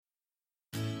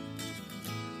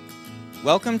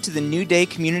Welcome to the New Day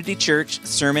Community Church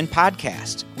Sermon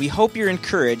Podcast. We hope you're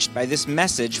encouraged by this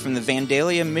message from the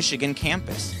Vandalia, Michigan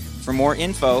campus. For more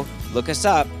info, look us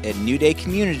up at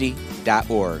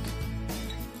newdaycommunity.org.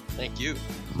 Thank you.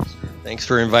 Thanks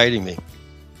for inviting me.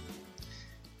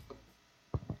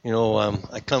 You know,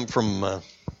 I come from a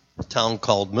town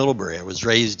called Middlebury. I was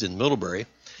raised in Middlebury,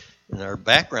 and our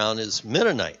background is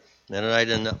Mennonite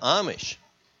and Amish.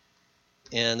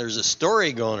 And there's a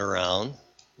story going around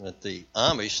that the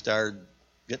Amish started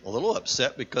getting a little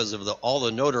upset because of all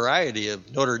the notoriety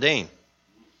of Notre Dame.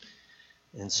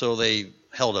 And so they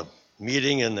held a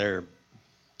meeting in their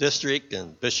district,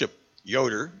 and Bishop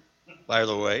Yoder, by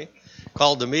the way,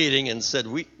 called the meeting and said,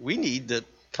 we need to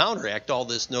counteract all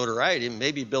this notoriety and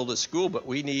maybe build a school, but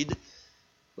we need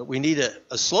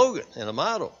a slogan and a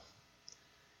motto.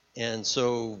 And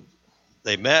so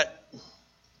they met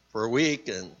for a week,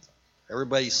 and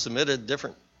everybody submitted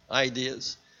different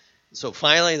ideas. So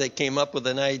finally they came up with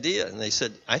an idea, and they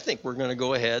said, I think we're going to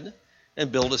go ahead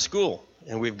and build a school.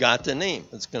 And we've got the name.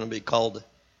 It's going to be called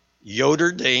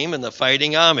Yoder Dame and the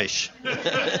Fighting Amish.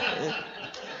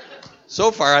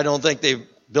 So far, I don't think they've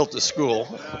built a school.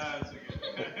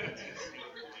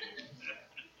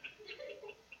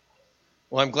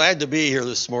 Well, I'm glad to be here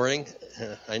this morning.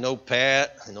 I know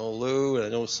Pat, I know Lou, and I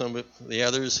know some of the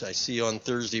others I see on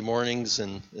Thursday mornings,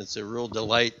 and it's a real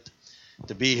delight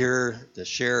to be here to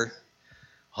share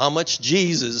how much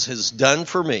Jesus has done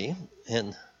for me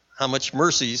and how much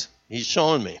mercies he's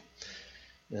shown me.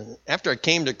 And after I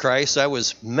came to Christ, I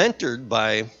was mentored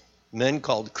by men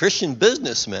called Christian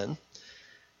businessmen,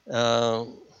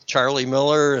 Charlie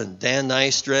Miller and Dan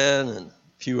Nystrom and a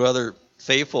few other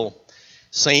faithful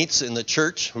saints in the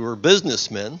church who were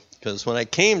businessmen, because when I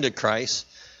came to Christ,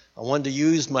 I wanted to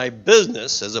use my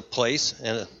business as a place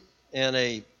and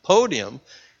a podium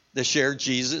to share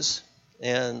Jesus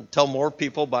and tell more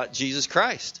people about Jesus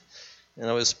Christ. And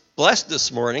I was blessed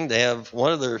this morning to have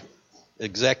one of their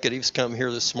executives come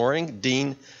here this morning,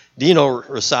 Dino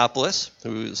Rosopoulos,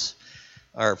 who's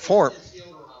our former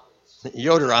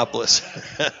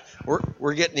Yoderopoulos.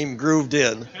 We're getting him grooved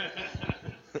in.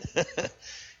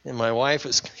 And my wife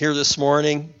is here this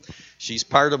morning. She's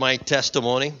part of my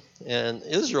testimony. And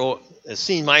Israel has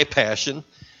seen my passion,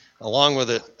 along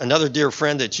with another dear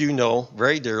friend that you know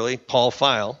very dearly, Paul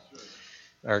File,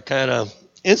 are kind of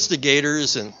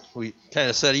instigators, and we kind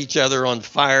of set each other on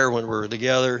fire when we're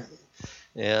together.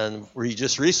 And we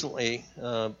just recently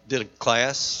did a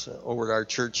class over at our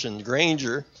church in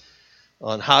Granger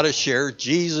on how to share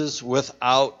Jesus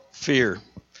without fear.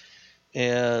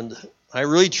 And I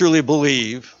really truly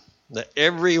believe that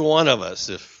every one of us,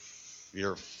 if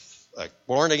you're a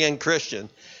born-again Christian,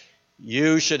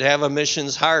 you should have a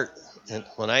missions heart. And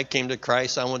when I came to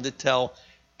Christ, I wanted to tell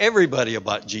everybody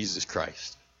about Jesus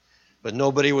Christ. But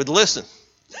nobody would listen.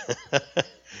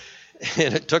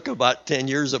 And it took about 10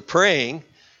 years of praying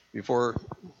before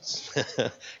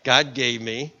God gave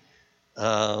me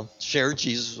share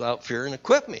Jesus without fear and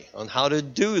equip me on how to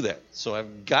do that. So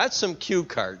I've got some cue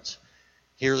cards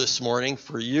here this morning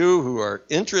for you who are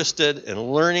interested in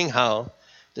learning how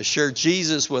to share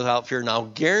Jesus without fear. And I'll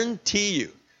guarantee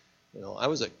you, I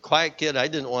was a quiet kid. I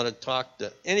didn't want to talk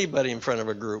to anybody in front of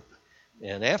a group.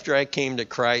 And after I came to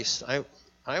Christ,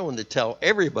 I wanted to tell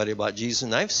everybody about Jesus.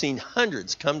 And I've seen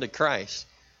hundreds come to Christ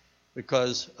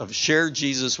because of share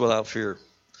Jesus without fear.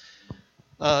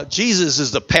 Jesus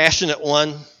is the passionate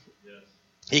one.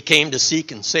 He came to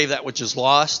seek and save that which is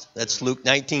lost. That's Luke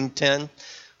 19:10.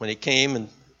 When he came and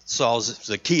saw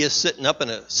Zacchaeus sitting up in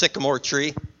a sycamore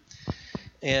tree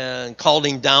and called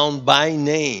him down by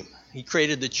name. He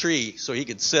created the tree so he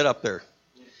could sit up there.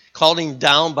 Called him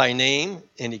down by name,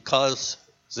 and he caused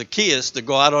Zacchaeus to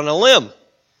go out on a limb.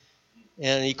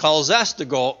 And he calls us to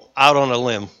go out on a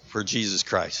limb for Jesus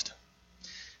Christ.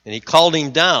 And he called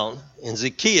him down, and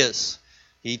Zacchaeus,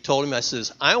 he told him,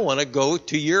 I want to go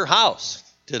to your house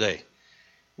today.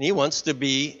 And he wants to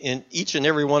be in each and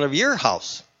every one of your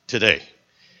house today.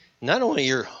 Not only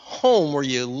your home where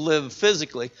you live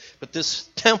physically, but this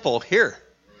temple here.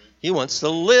 He wants to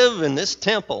live in this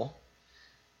temple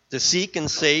to seek and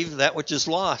save that which is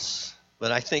lost.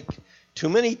 But I think too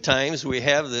many times we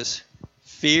have this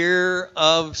fear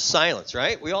of silence,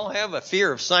 right? We all have a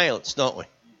fear of silence, don't we?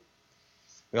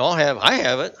 I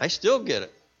have it. I still get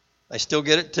it. I still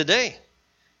get it today.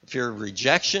 Fear of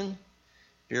rejection,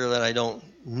 fear that I don't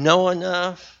know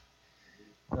enough,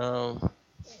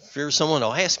 fear someone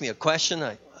will ask me a question,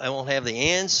 I won't have the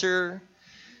answer.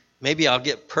 Maybe I'll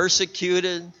get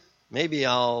persecuted. Maybe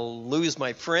I'll lose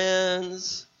my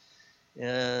friends.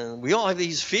 And we all have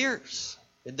these fears.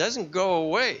 It doesn't go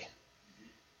away.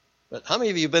 But how many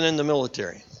of you have been in the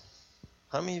military?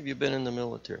 How many of you have been in the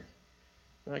military?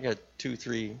 I got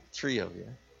three of you.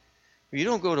 You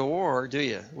don't go to war, do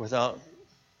you, without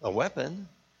a weapon?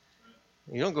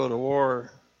 You don't go to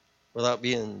war without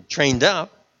being trained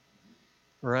up,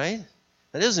 right?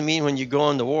 That doesn't mean when you go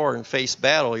into war and face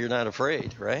battle, you're not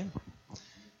afraid, right?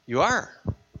 You are.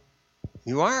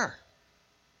 You are.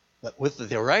 But with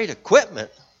the right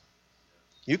equipment,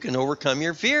 you can overcome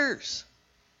your fears.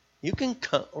 You can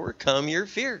overcome your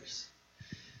fears.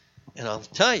 And I'll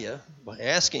tell you, by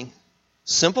asking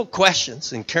simple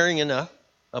questions and caring enough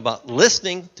about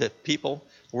listening to people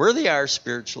where they are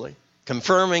spiritually,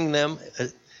 confirming them,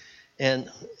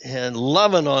 and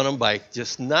loving on them by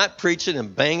just not preaching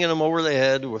and banging them over the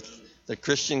head with the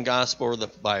Christian gospel or the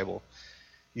Bible,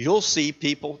 you'll see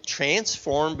people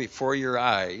transformed before your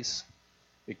eyes,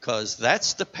 because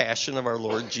that's the passion of our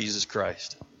Lord Jesus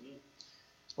Christ.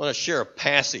 I want to share a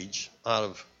passage out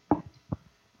of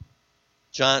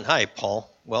John. Hi, Paul.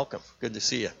 Welcome. Good to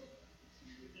see you.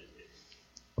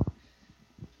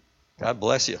 God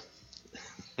bless you.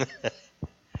 I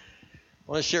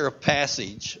want to share a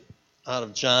passage out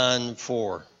of John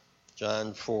 4.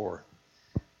 John 4.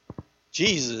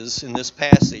 Jesus, in this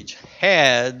passage,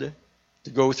 had to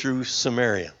go through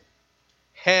Samaria.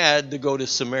 Had to go to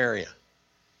Samaria.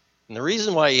 And the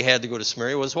reason why he had to go to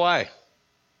Samaria was why?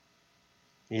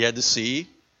 He had to see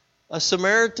a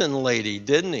Samaritan lady,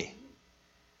 didn't he?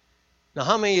 Now,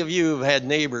 how many of you have had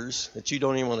neighbors that you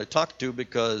don't even want to talk to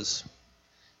because,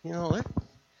 they're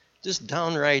just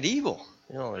downright evil?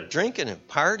 They're drinking and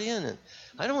partying, and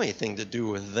I don't want anything to do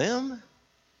with them.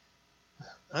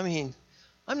 I mean,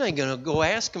 I'm not going to go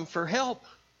ask them for help.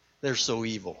 They're so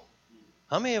evil.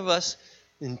 How many of us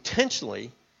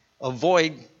intentionally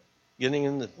avoid getting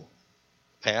in the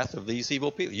path of these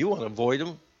evil people? You want to avoid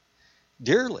them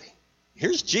dearly.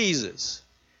 Here's Jesus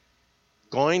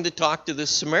going to talk to this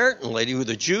Samaritan lady who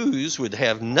the Jews would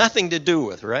have nothing to do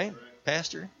with, right,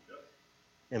 Pastor?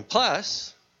 And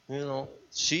plus,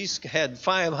 she's had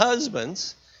 5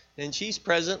 husbands, and she's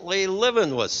presently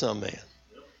living with some man.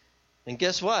 And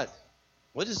guess what?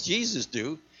 What does Jesus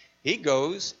do? He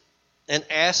goes and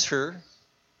asks her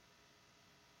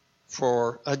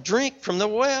for a drink from the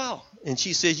well. And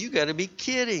she says, "You got to be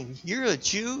kidding. You're a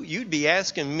Jew. You'd be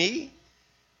asking me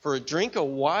for a drink of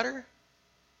water?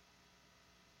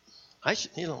 I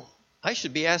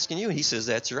should be asking you." And he says,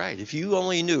 "That's right. If you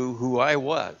only knew who I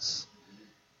was,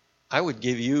 I would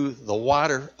give you the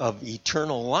water of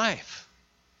eternal life."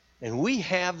 And we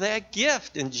have that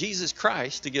gift in Jesus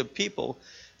Christ to give people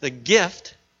the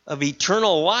gift of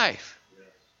eternal life.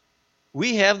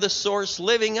 We have the source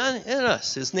living in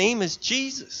us. His name is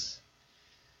Jesus.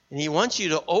 And he wants you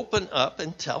to open up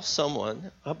and tell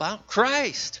someone about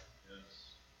Christ.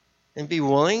 And be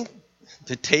willing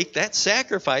to take that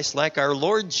sacrifice like our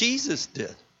Lord Jesus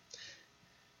did.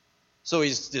 So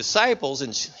his disciples,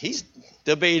 and he's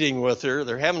debating with her.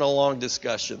 They're having a long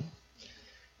discussion.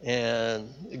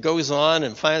 And it goes on,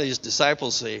 and finally his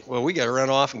disciples say, "Well, we got to run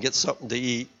off and get something to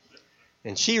eat."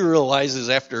 And she realizes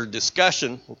after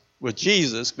discussion with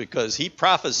Jesus, because he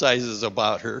prophesies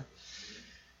about her,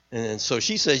 and so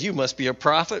she says, "You must be a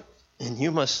prophet, and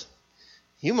you must,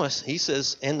 he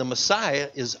says, "and the Messiah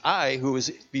is I who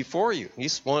is before you."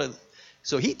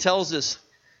 So he tells this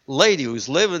lady who's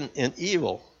living in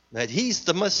evil that he's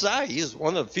the Messiah. He's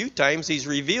one of the few times he's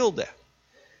revealed that.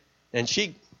 And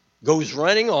she goes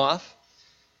running off,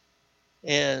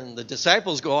 and the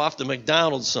disciples go off to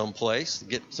McDonald's someplace to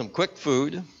get some quick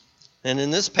food. And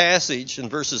in this passage, in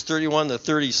verses 31 to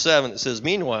 37, it says,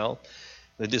 "Meanwhile,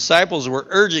 the disciples were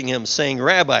urging him, saying,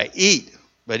 'Rabbi, eat.'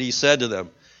 But he said to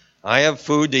them, 'I have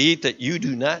food to eat that you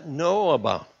do not know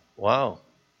about.'" Wow.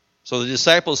 So the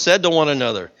disciples said to one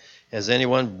another, "Has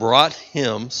anyone brought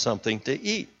him something to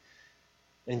eat?"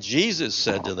 And Jesus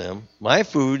said to them, "My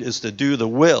food is to do the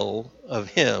will of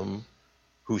him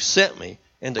who sent me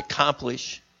and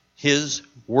accomplish his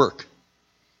work."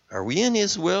 Are we in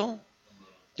his will?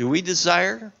 Do we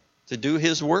desire to do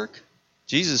his work?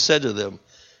 Jesus said to them,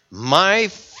 "My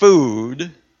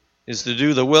food is to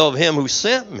do the will of him who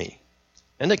sent me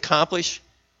and accomplish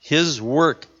his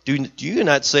work." Do you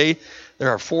not say there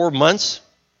are 4 months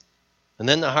and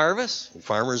then the harvest? And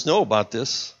farmers know about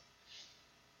this.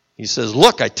 He says,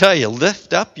 "Look, I tell you,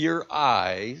 lift up your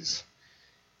eyes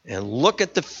and look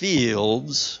at the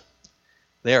fields.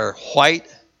 They are white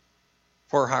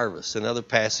for harvest." Another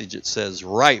passage it says,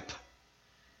 ripe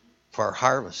for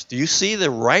harvest. Do you see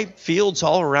the ripe fields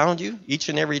all around you each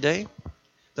and every day?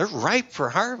 They're ripe for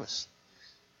harvest.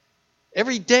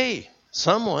 Every day,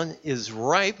 someone is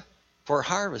ripe for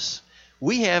harvest.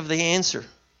 We have the answer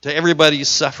to everybody's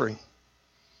suffering.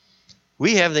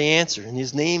 We have the answer, and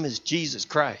his name is Jesus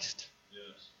Christ.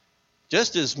 Yes.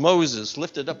 Just as Moses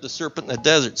lifted up the serpent in the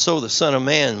desert, so the Son of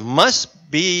Man must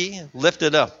be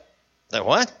lifted up. That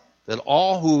what? That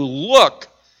all who look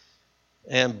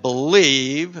and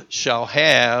believe shall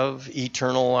have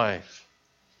eternal life.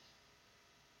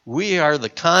 We are the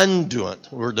conduit.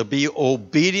 We're to be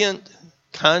obedient,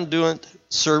 conduit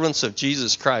servants of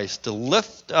Jesus Christ, to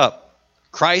lift up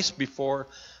Christ before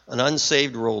an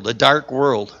unsaved world, a dark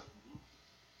world.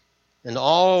 And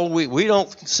we don't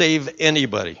save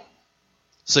anybody.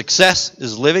 Success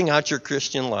is living out your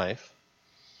Christian life,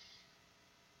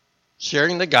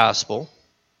 sharing the gospel,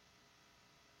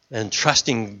 and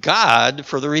trusting God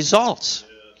for the results.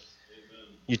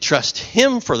 You trust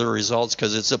him for the results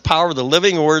because it's the power of the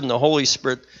living word and the Holy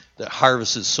Spirit that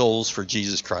harvests souls for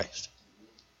Jesus Christ.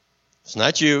 It's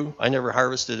not you. I never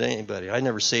harvested anybody. I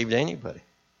never saved anybody.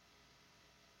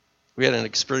 We had an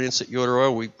experience at Yoder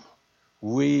Oil.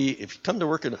 If you come to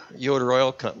work at a Yoder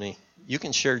Oil company, you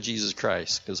can share Jesus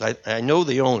Christ because I know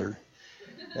the owner,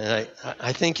 and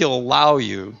I think he'll allow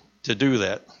you to do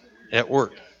that at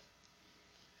work.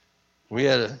 We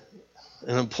had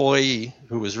an employee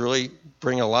who was really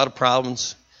bringing a lot of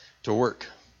problems to work,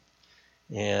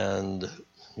 and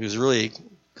he was really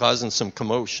causing some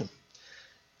commotion.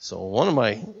 So one of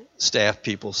my staff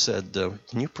people said,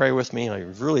 can you pray with me? I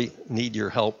really need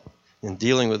your help in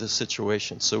dealing with this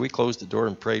situation. So we closed the door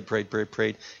and prayed.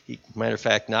 He, matter of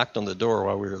fact, knocked on the door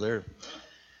while we were there.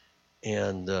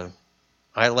 And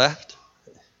I left.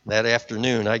 That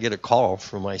afternoon, I get a call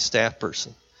from my staff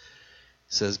person.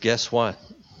 He says, guess what?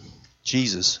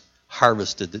 Jesus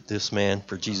harvested this man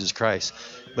for Jesus Christ.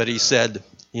 But he said,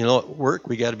 at work,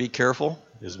 we got to be careful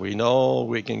because we know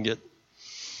we can get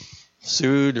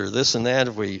sued or this and that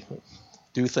if we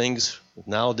do things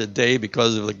now today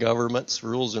because of the government's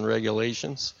rules and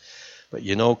regulations. But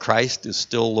Christ is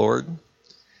still Lord.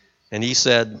 And he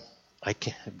said, I've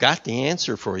got the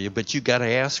answer for you, but you got to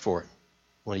ask for it.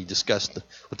 When he discussed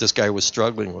what this guy was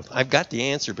struggling with. I've got the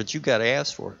answer, but you got to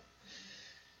ask for it.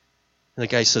 And the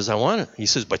guy says, I want it. He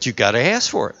says, but you got to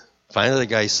ask for it. Finally, the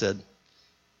guy said,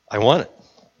 I want it.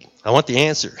 I want the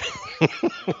answer.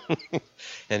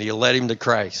 And he led him to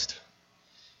Christ.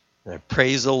 And I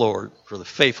praise the Lord for the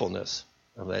faithfulness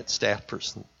of that staff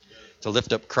person to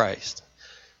lift up Christ.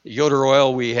 At Yoder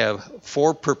Oil, we have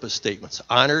 4 purpose statements.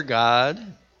 Honor God,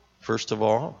 first of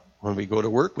all. When we go to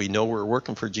work, we know we're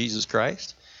working for Jesus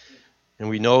Christ. And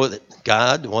we know that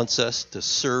God wants us to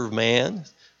serve man.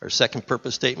 Our second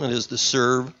purpose statement is to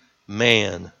serve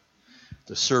man,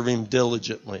 to serve him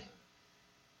diligently,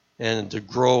 and to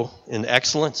grow in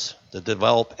excellence, to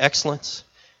develop excellence.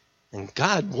 And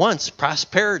God wants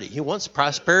prosperity. He wants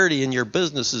prosperity in your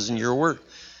businesses and your work.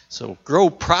 So grow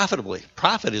profitably.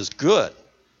 Profit is good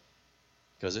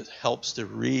because it helps to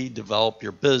redevelop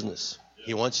your business.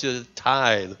 He wants you to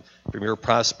tithe from your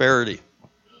prosperity.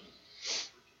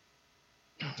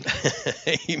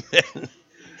 Amen.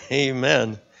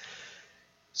 Amen.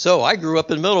 So I grew up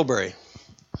in Middlebury,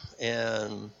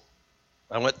 and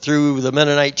I went through the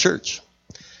Mennonite church.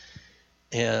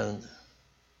 And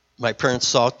my parents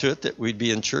saw to it that we'd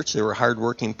be in church. They were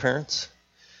hardworking parents.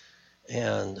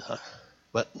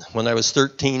 But when I was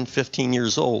 13, 15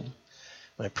 years old,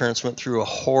 my parents went through a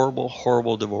horrible,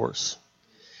 horrible divorce.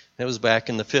 It was back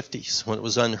in the 50s when it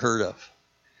was unheard of.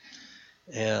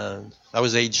 And I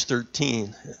was age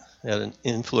 13 at an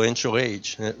influential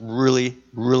age. And it really,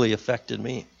 really affected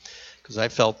me because I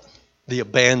felt the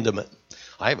abandonment.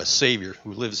 I have a Savior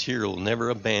who lives here who will never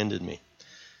abandon me.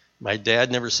 My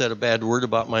dad never said a bad word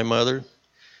about my mother.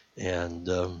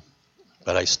 But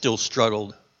I still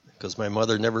struggled because my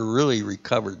mother never really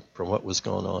recovered from what was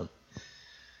going on.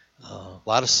 A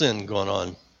lot of sin going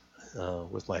on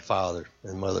with my father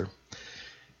and mother.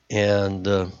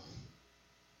 And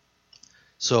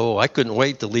so I couldn't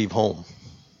wait to leave home.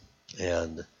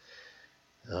 And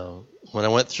when I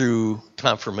went through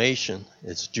confirmation,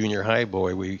 it's junior high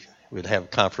boy, we would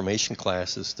have confirmation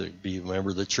classes to be a member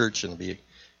of the church and be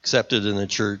accepted in the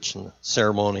church and the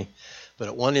ceremony. But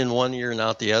it went in one year and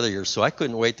out the other year, so I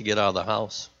couldn't wait to get out of the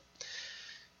house.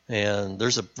 And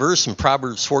there's a verse in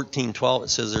Proverbs 14:12. It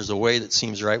says there's a way that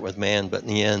seems right with man, but in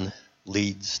the end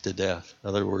leads to death. In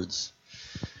other words,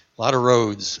 a lot of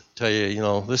roads tell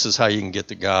you, this is how you can get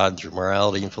to God through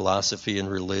morality and philosophy and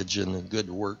religion and good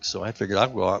works. So I figured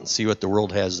I'd go out and see what the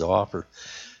world has to offer.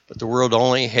 But the world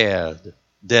only had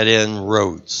dead-end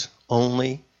roads.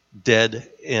 Only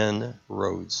dead-end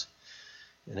roads.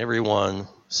 And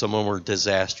some of them were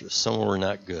disastrous. Some of them were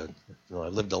not good. I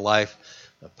lived a life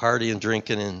of partying,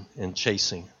 drinking, and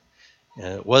chasing.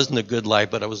 And it wasn't a good life,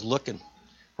 but I was looking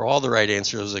for all the right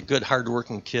answers. I was a good,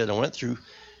 hard-working kid. I went through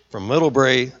from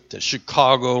Middlebury to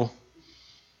Chicago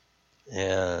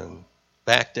and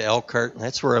back to Elkhart, and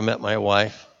that's where I met my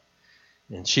wife.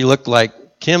 And she looked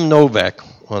like Kim Novak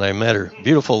when I met her.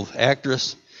 Beautiful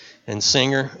actress and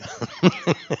singer.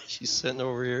 She's sitting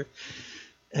over here.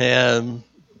 And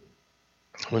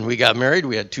when we got married,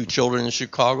 we had 2 children in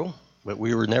Chicago, but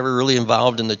we were never really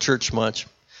involved in the church much.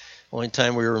 Only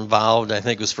time we were involved, I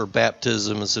think, was for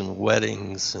baptisms and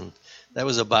weddings, and that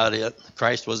was about it.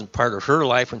 Christ wasn't part of her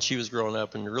life when she was growing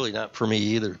up, and really not for me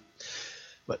either.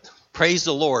 But praise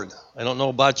the Lord. I don't know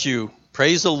about you.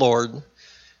 Praise the Lord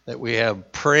that we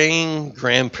have praying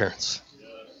grandparents.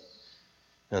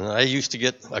 And I used to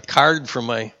get a card from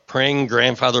my praying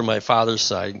grandfather on my father's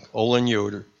side, Olin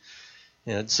Yoder,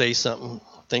 and it'd say something,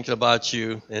 thinking about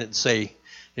you, and it'd say,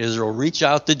 Israel, reach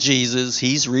out to Jesus.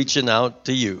 He's reaching out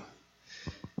to you.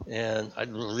 And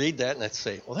I'd read that, and I'd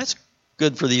say, well, that's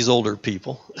good for these older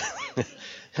people.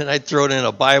 And I'd throw it in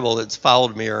a Bible that's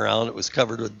followed me around. It was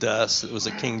covered with dust. It was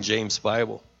a King James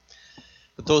Bible.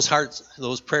 But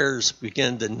those prayers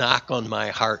began to knock on my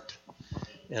heart.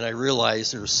 And I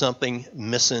realized there was something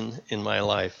missing in my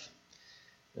life.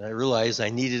 And I realized I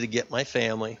needed to get my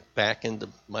family back into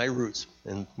my roots.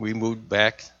 And we moved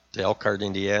back to Elkhart,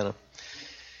 Indiana.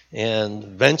 And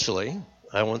eventually,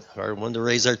 I wanted to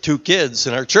raise our 2 kids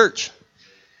in our church.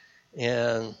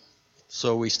 And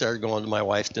so we started going to my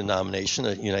wife's denomination,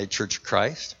 the United Church of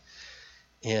Christ.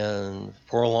 And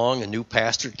before long, a new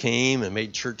pastor came and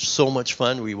made church so much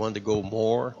fun. We wanted to go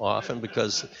more often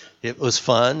because it was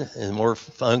fun and more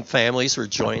fun families were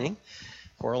joining.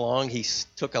 Before long, he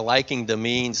took a liking to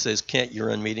me and says, Kent, you're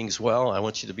in meetings well. I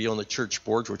want you to be on the church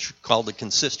board, which are called the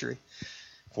consistory.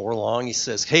 Before long, he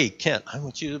says, hey, Kent, I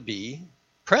want you to be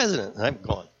president. And I'm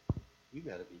going, you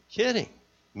got to be kidding.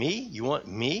 Me? You want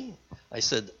me? I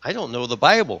said, I don't know the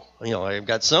Bible. I've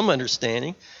got some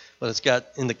understanding. But it's got,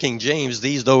 in the King James,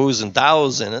 these, those, and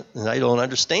thous in it, and I don't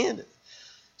understand it.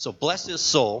 So bless his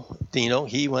soul, Dino,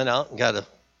 he went out and got a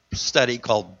study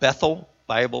called Bethel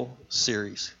Bible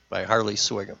Series by Harley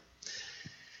Swigum.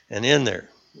 And in there,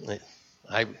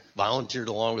 I volunteered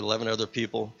along with 11 other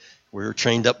people. We were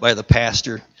trained up by the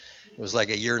pastor. It was like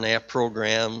a 1.5-year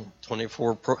program,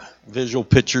 24 visual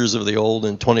pictures of the old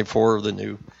and 24 of the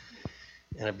new.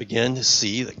 And I began to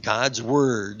see that God's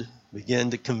Word began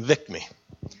to convict me.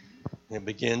 And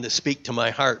began to speak to my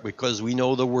heart, because we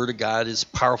know the Word of God is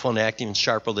powerful and active and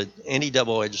sharper than any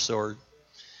double-edged sword.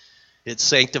 It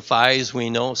sanctifies, we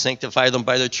know. Sanctify them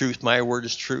by the truth. My word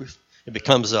is truth. It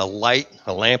becomes a light,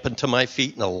 a lamp unto my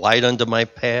feet, and a light unto my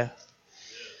path.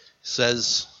 It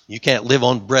says you can't live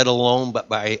on bread alone, but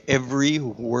by every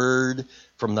word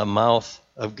from the mouth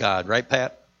of God. Right,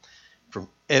 Pat?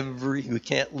 We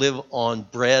can't live on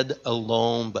bread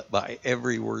alone, but by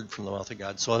every word from the mouth of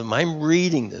God. So as I'm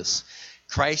reading this,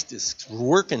 Christ is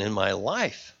working in my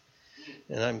life.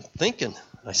 And I'm thinking,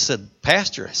 I said,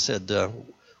 Pastor,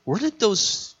 where did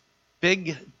those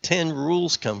big 10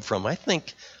 rules come from? I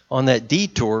think on that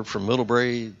detour from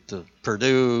Middlebury to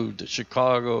Purdue to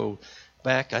Chicago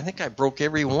back, I think I broke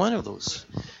every one of those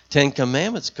 10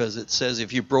 commandments, because it says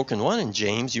if you've broken one in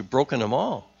James, you've broken them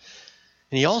all.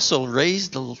 And he also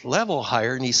raised the level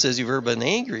higher, and he says, if you've ever been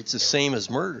angry, it's the same as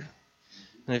murder.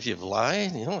 And if you've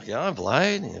lied, yeah, I've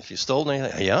lied. And if you've stolen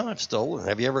anything, yeah, I've stolen.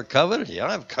 Have you ever coveted? Yeah,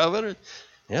 I've coveted.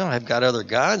 Yeah, I've got other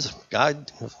gods.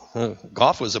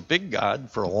 Goff was a big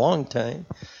god for a long time.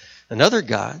 And other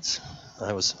gods.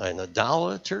 I was an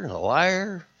idolater and a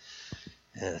liar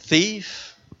and a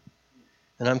thief.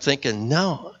 And I'm thinking,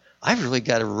 no, I've really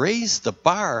got to raise the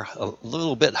bar a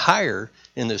little bit higher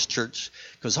in this church,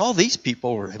 because all these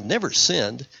people have never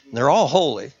sinned, and they're all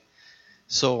holy.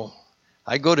 So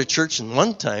I go to church, and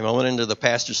one time I went into the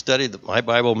pastor's study that my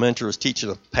Bible mentor was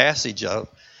teaching a passage out,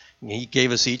 and he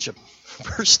gave us each a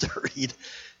verse to read,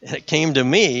 and it came to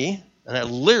me, and I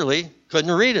literally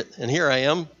couldn't read it. And here I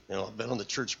am, I've been on the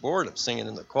church board, I'm singing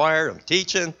in the choir, I'm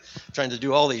teaching, trying to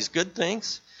do all these good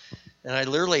things, and I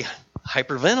literally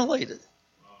hyperventilated.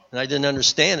 And I didn't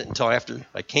understand it until after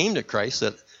I came to Christ,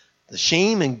 that the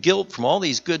shame and guilt from all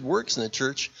these good works in the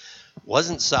church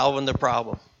wasn't solving the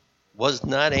problem, was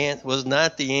not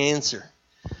the answer.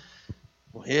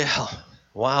 Well, yeah,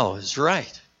 wow, it's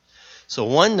right. So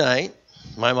one night,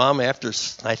 my mom, after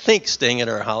I think staying at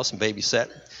our house and babysat,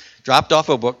 dropped off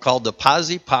a book called The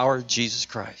Positive Power of Jesus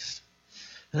Christ.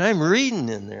 And I'm reading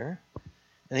in there,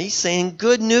 and he's saying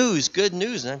good news, good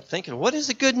news. And I'm thinking, what is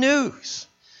the good news?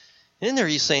 In there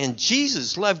he's saying,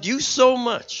 Jesus loved you so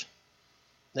much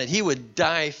that he would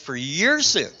die for your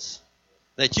sins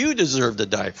that you deserve to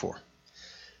die for.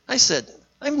 I said,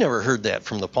 I've never heard that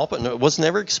from the pulpit. No, it was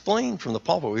never explained from the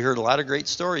pulpit. We heard a lot of great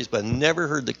stories, but never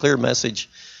heard the clear message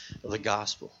of the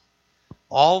gospel.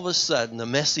 All of a sudden, the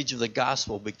message of the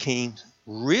gospel became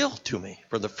real to me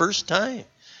for the first time.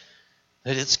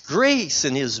 That it's grace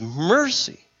and His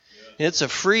mercy. And it's a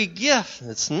free gift.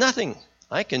 It's nothing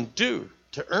I can do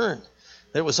to earn.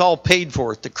 It was all paid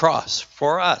for at the cross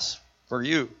for us, for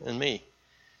you and me.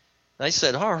 And I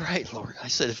said, all right, Lord. I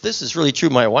said, if this is really true,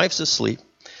 my wife's asleep.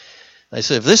 I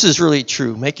said, if this is really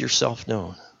true, make yourself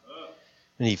known.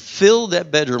 And He filled that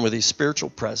bedroom with His spiritual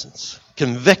presence,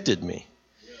 convicted me.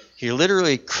 He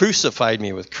literally crucified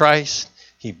me with Christ.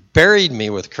 He buried me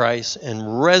with Christ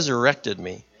and resurrected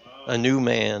me, a new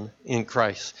man in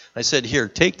Christ. I said, here,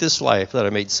 take this life that I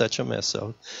made such a mess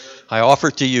of. I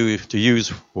offer to you to use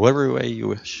whatever way you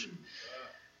wish.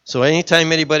 So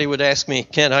anytime anybody would ask me,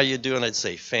 Kent, how you doing? I'd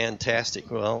say, fantastic.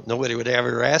 Well, nobody would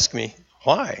ever ask me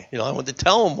why. I wanted to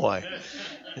tell them why.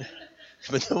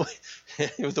 But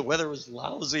the weather was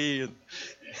lousy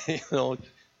and,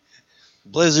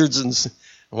 blizzards and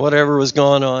whatever was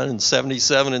going on in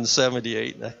 77 and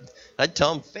 78. I'd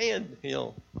tell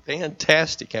them,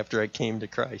 fantastic after I came to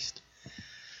Christ.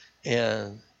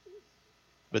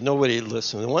 But nobody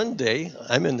listened. One day,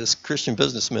 I'm in this Christian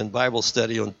businessman Bible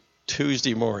study on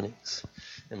Tuesday mornings.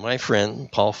 And my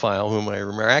friend, Paul File, whom I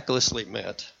miraculously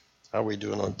met, how are we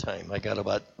doing on time? I got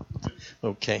about,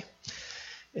 okay.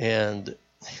 And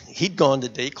he'd gone to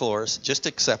Day Chloris, just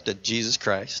accepted Jesus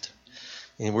Christ.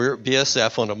 And we're at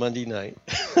BSF on a Monday night.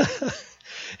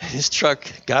 His truck,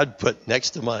 God put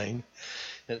next to mine.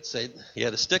 And it said, he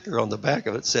had a sticker on the back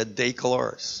of it that said Day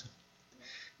Chloris.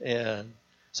 And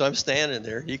so I'm standing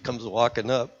there. He comes walking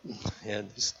up. And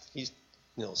he's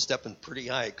stepping pretty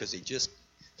high because he just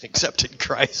accepted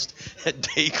Christ at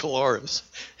Day Chloris.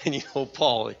 And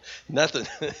Paul, nothing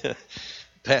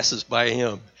passes by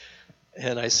him.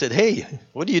 And I said, hey,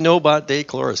 what do you know about Day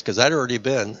Chloris? Because I'd already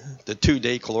been to 2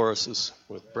 Day Chlorises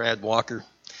with Brad Walker.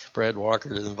 Brad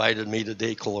Walker invited me to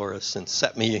Day Chloris and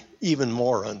set me even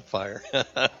more on fire.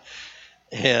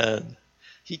 And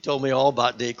he told me all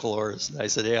about Day Chloris. And I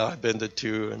said, yeah, I've been to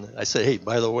 2. And I said, hey,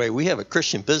 by the way, we have a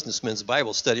Christian businessman's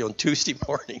Bible study on Tuesday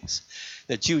mornings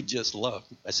that you just love.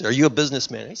 I said, are you a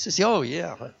businessman? He says, oh,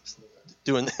 yeah. I'm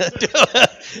doing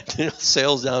that.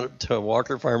 Sales down to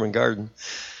Walker Farm and Garden.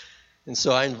 And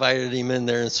so I invited him in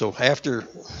there. And so after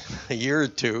a year or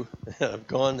 2 of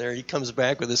going there, he comes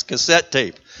back with this cassette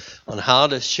tape on how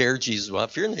to share Jesus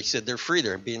without fear. And they said they're free.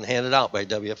 They're being handed out by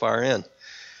WFRN.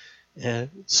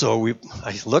 And so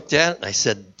I looked at it and I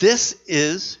said, this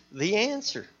is the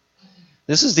answer.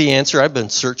 This is the answer I've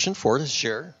been searching for to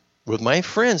share with my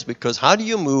friends. Because how do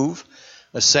you move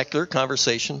a secular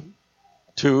conversation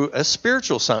to a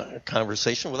spiritual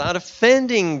conversation without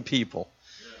offending people?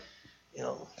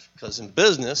 Because in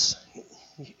business,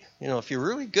 if you're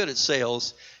really good at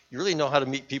sales, you really know how to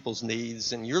meet people's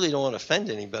needs, and you really don't want to offend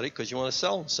anybody because you want to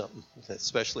sell them something,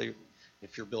 especially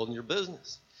if you're building your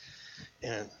business.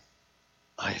 And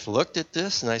I looked at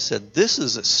this and I said, this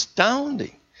is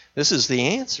astounding. This is the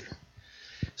answer.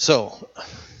 So,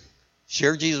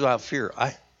 share Jesus without fear.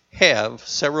 I have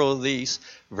several of these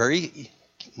very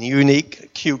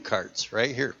unique cue cards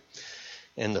right here.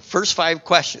 And the first 5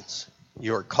 questions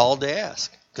you're called to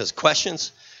ask. Because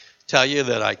questions tell you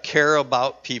that I care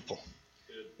about people.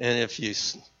 And if you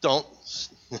don't,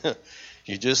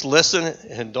 you just listen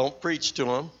and don't preach to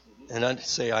them. And I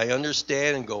say, I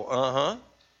understand, and go, uh-huh.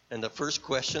 And the first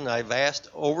question I've asked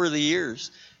over the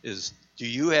years is, do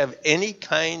you have any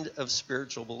kind of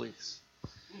spiritual beliefs?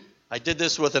 I did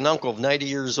this with an uncle of 90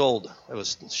 years old. I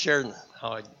was sharing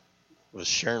how I was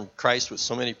sharing Christ with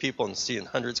so many people and seeing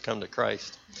hundreds come to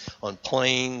Christ on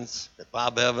planes, at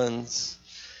Bob Evans,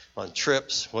 on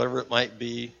trips, whatever it might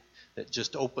be. It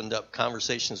just opened up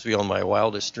conversations beyond my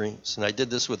wildest dreams. And I did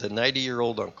this with a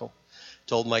 90-year-old uncle.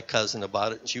 Told my cousin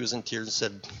about it, and she was in tears and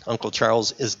said, Uncle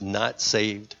Charles is not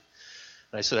saved.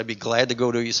 And I said, I'd be glad to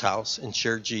go to his house and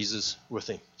share Jesus with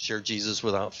him, share Jesus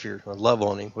without fear, and love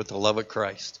on him with the love of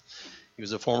Christ. He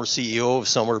was a former CEO of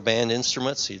Summer Band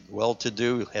Instruments. He's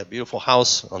well-to-do, had a beautiful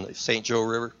house on the St. Joe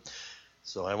River.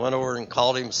 So I went over and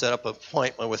called him, set up an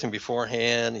appointment with him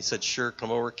beforehand. He said, sure, come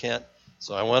over, Kent.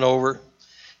 So I went over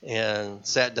and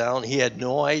sat down. He had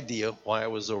no idea why I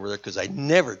was over there because I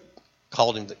never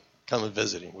called him to come and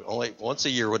visit him. Only once a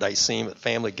year would I see him at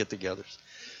family get-togethers.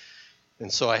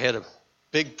 And so I had a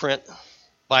big print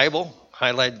Bible,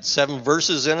 highlighted 7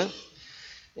 verses in it,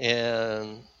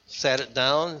 and sat it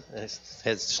down. I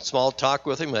had small talk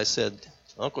with him. I said,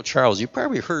 Uncle Charles, you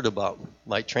probably heard about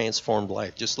my transformed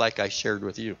life, just like I shared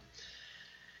with you.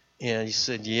 And he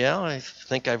said, yeah, I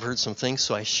think I've heard some things.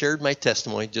 So I shared my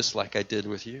testimony just like I did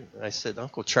with you. And I said,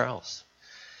 Uncle Charles,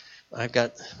 I've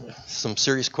got some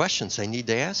serious questions I need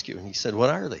to ask you. And he said, what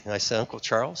are they? And I said, Uncle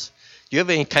Charles, do you have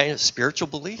any kind of spiritual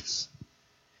beliefs?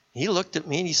 He looked at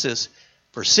me and he says,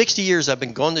 for 60 years I've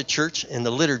been going to church and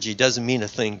the liturgy doesn't mean a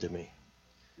thing to me.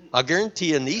 I'll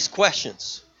guarantee you in these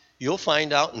questions, you'll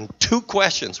find out in 2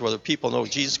 questions whether people know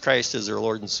Jesus Christ is their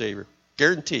Lord and Savior.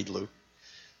 Guaranteed, Lou.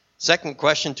 Second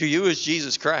question to you is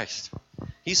Jesus Christ.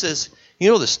 He says,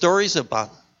 you know the stories about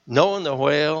Noah and the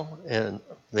whale and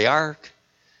the ark?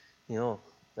 Jonah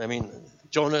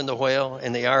and the whale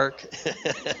and the ark.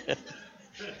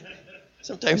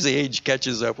 Sometimes the age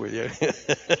catches up with you.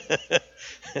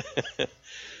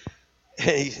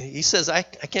 He says, I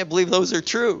can't believe those are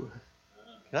true.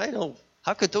 I know.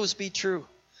 How could those be true?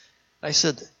 I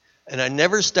said, and I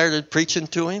never started preaching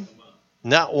to him,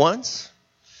 not once.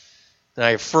 And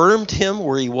I affirmed him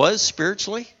where he was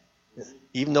spiritually,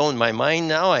 even though in my mind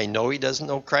now I know he doesn't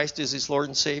know Christ as his Lord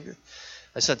and Savior.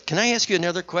 I said, can I ask you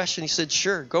another question? He said,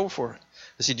 sure, go for it.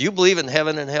 I said, do you believe in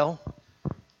heaven and hell?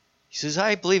 He says,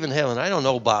 I believe in heaven. I don't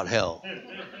know about hell.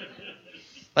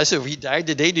 I said, if he died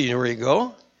today, do you know where you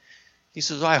go? He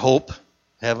says, I hope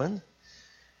heaven.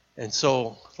 And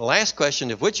so the last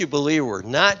question, if what you believe were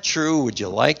not true, would you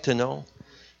like to know?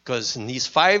 Because in these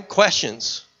 5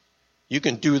 questions, you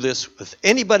can do this with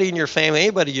anybody in your family,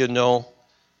 anybody you know.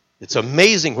 It's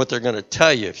amazing what they're going to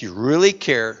tell you if you really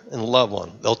care and love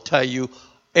one. They'll tell you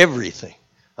everything.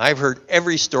 I've heard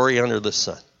every story under the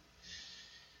sun.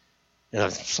 And I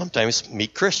sometimes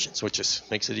meet Christians, which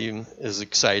makes it even as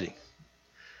exciting.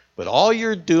 But all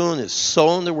you're doing is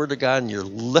sowing the Word of God and you're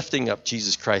lifting up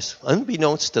Jesus Christ,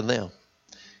 unbeknownst to them.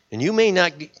 And you may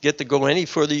not get to go any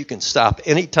further. You can stop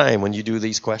any time when you do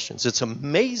these questions. It's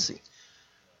amazing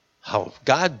how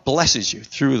God blesses you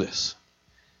through this.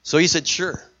 So he said,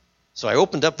 sure. So I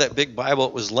opened up that big Bible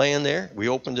that was laying there. We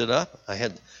opened it up. I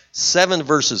had 7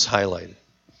 verses highlighted.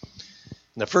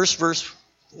 And the first verse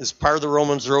is part of the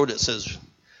Romans Road. It says,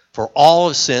 for all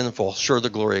have sinned and fall short of the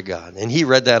glory of God. And he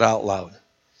read that out loud.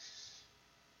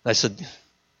 I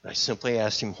simply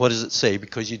asked him, what does it say?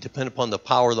 Because you depend upon the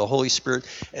power of the Holy Spirit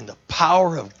and the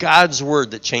power of God's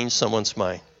Word that changed someone's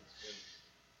mind.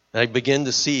 And I began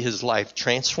to see his life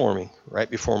transforming right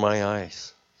before my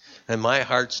eyes. And my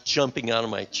heart's jumping out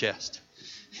of my chest.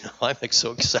 I'm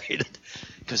so excited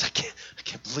because I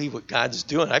can't believe what God's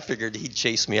doing. I figured he'd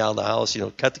chase me out of the house,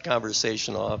 cut the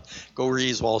conversation off, go read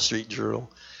his Wall Street Journal,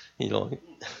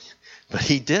 But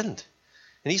he didn't.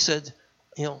 And he said,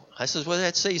 I said, what did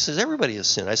that say? He says, everybody has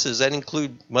sinned. I said, does that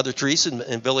include Mother Teresa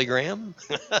and Billy Graham?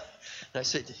 And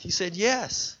he said,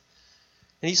 yes.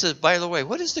 And he said, by the way,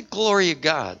 what is the glory of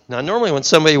God? Now, normally when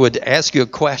somebody would ask you a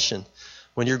question,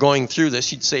 when you're going through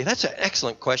this, you'd say, that's an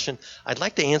excellent question. I'd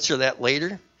like to answer that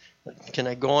later. Can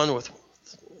I go on with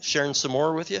sharing some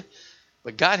more with you?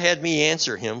 But God had me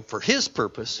answer him for his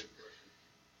purpose.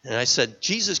 And I said,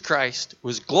 Jesus Christ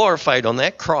was glorified on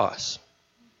that cross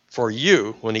for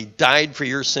you when he died for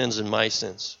your sins and my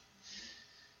sins.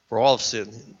 For all have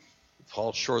sinned,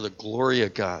 fall short of the glory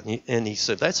of God. And he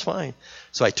said, that's fine.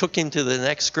 So I took him to the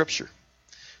next scripture.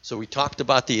 So we talked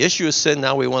about the issue of sin.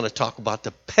 Now we want to talk about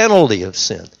the penalty of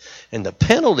sin. And the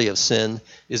penalty of sin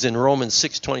is in Romans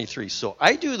 6:23. So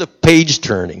I do the page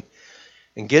turning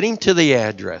and getting to the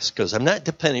address because I'm not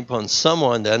depending upon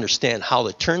someone to understand how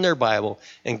to turn their Bible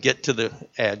and get to the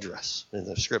address in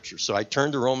the scripture. So I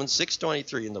turned to Romans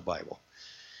 6:23 in the Bible.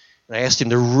 And I asked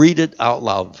him to read it out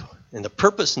loud. And the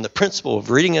purpose and the principle of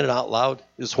reading it out loud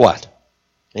is what?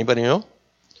 Anybody know?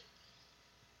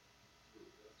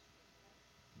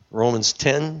 Romans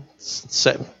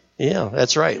 10:7. Yeah,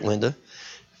 that's right, Linda.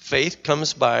 Faith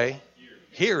comes by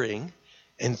hearing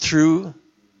and through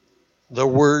the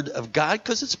Word of God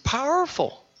because it's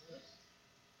powerful.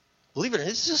 Believe it or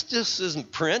not, this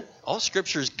isn't print. All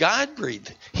Scripture is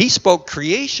God-breathed. He spoke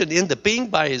creation into being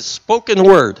by His spoken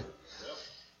Word.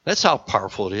 That's how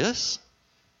powerful it is.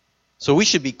 So we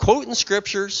should be quoting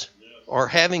Scriptures or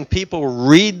having people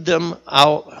read them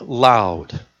out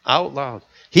loud. Out loud.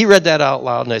 He read that out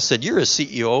loud, and I said, you're a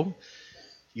CEO.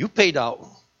 You paid out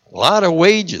a lot of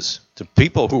wages to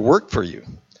people who work for you.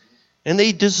 And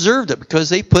they deserved it because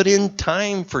they put in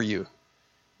time for you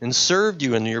and served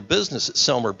you in your business at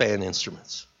Selmer Band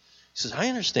Instruments. He says, I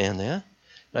understand that.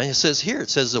 And it says here, it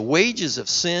says the wages of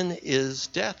sin is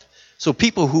death. So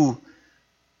people who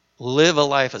live a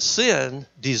life of sin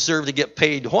deserve to get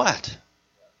paid what?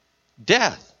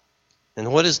 Death.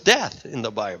 And what is death in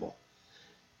the Bible?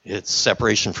 It's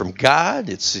separation from God.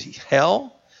 It's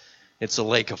hell. It's a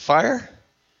lake of fire.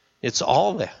 It's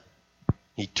all that.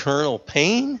 Eternal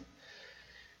pain.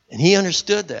 And he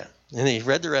understood that. And he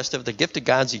read the rest of it. The gift of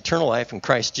God's eternal life in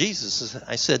Christ Jesus.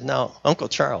 I said, now, Uncle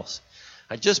Charles,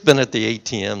 I'd just been at the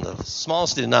ATM. The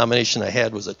smallest denomination I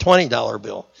had was a $20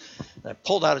 bill. And I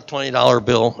pulled out a $20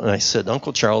 bill, and I said,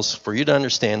 Uncle Charles, for you to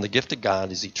understand the gift of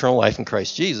God is eternal life in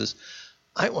Christ Jesus,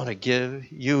 I want to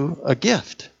give you a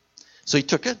gift. So he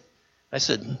took it. I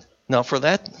said, now for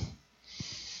that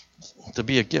to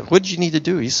be a gift, what did you need to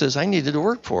do? He says, I needed to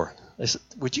work for it. I said,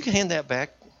 would you hand that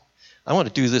back? I want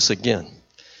to do this again.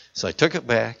 So I took it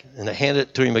back, and I handed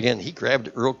it to him again. He grabbed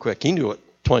it real quick. He knew what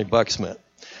 $20 meant.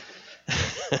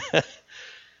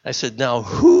 I said, now,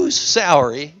 whose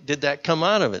salary did that come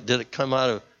out of it? Did it come out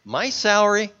of my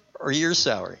salary or your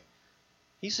salary?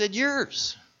 He said,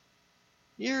 yours.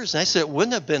 Yours. And I said, it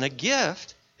wouldn't have been a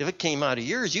gift if it came out of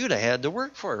yours. You'd have had to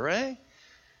work for it, right?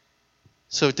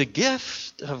 So the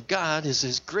gift of God is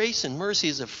His grace and mercy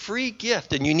is a free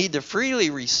gift, and you need to freely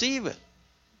receive it.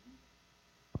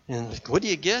 And what do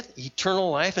you get? Eternal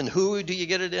life. And who do you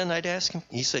get it in? I'd ask him.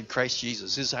 He said, Christ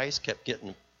Jesus. His eyes kept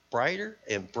getting brighter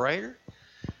and brighter.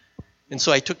 And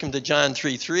so I took him to John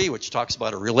 3:3, which talks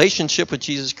about a relationship with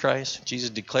Jesus Christ. Jesus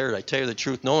declared, I tell you the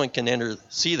truth, no one can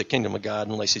see the kingdom of God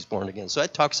unless he's born again. So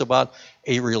that talks about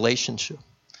a relationship.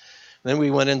 Then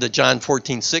we went into John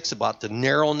 14:6 about the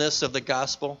narrowness of the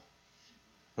gospel.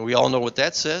 And we all know what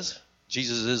that says.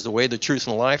 Jesus is the way, the truth,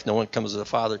 and the life. No one comes to the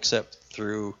Father except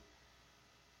through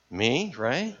me,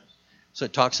 right? So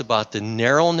it talks about the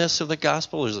narrowness of the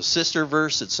gospel. There's a sister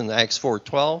verse. It's in Acts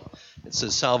 4:12. It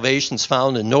says, salvation's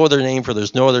found in no other name, for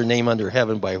there's no other name under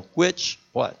heaven by which,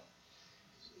 what?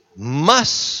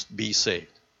 Must be saved.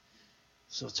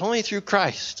 So it's only through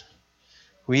Christ.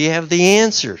 We have the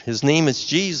answer. His name is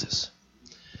Jesus.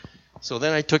 So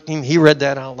then I took him. He read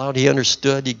that out loud. He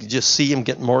understood. You could just see him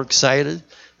getting more excited.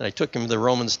 And I took him to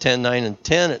Romans 10:9 and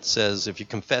 10. It says, if you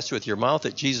confess with your mouth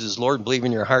that Jesus is Lord and believe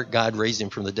in your heart God raised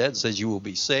him from the dead, it says you will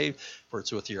be saved. For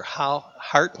it's with your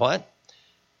heart, what?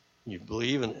 You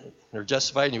believe and are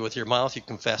justified, and with your mouth you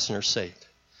confess and are saved.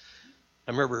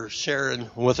 I remember sharing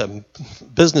with a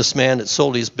businessman that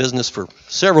sold his business for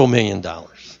several $1 million.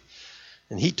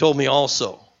 And he told me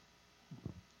also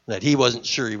that he wasn't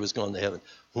sure he was going to heaven.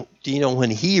 Do you know,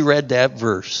 when he read that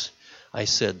verse, I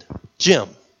said, Jim,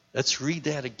 let's read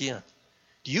that again.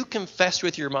 Do you confess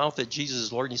with your mouth that Jesus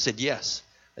is Lord? And he said, yes.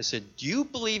 I said, do you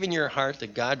believe in your heart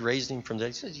that God raised him from the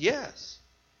dead? He says, yes.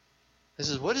 I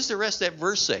said, what does the rest of that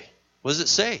verse say? What does it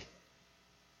say?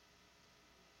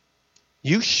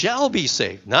 You shall be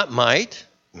saved. Not might,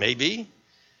 maybe.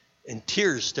 And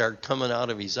tears started coming out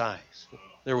of his eyes.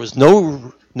 There was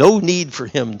no need for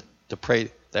him to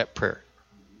pray that prayer.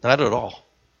 Not at all.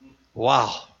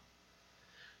 Wow.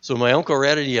 So my uncle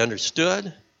read it. He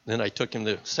understood. Then I took him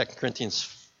to 2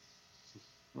 Corinthians.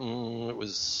 It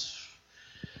was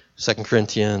 2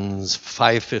 Corinthians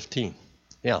 5:15.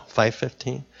 Yeah,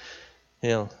 5:15.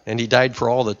 Yeah, and he died for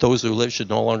all, that those who live should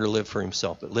no longer live for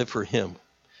himself, but live for him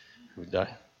who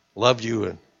died, loved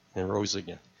you and rose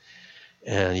again.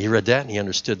 And he read that, and he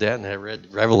understood that. And I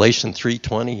read Revelation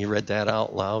 3:20. He read that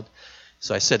out loud.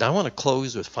 So I said, I want to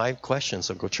close with 5 questions.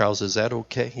 Uncle Charles, is that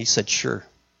okay? He said, sure.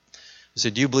 I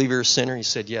said, do you believe you're a sinner? He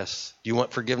said, yes. Do you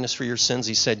want forgiveness for your sins?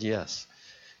 He said, yes.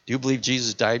 Do you believe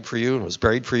Jesus died for you and was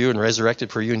buried for you and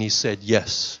resurrected for you? And he said,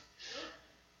 yes.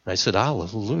 I said,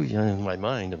 hallelujah. In my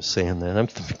mind, I'm saying that. I'm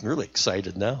really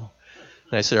excited now.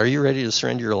 And I said, are you ready to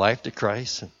surrender your life to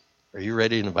Christ? Are you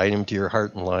ready to invite him to your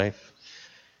heart and life?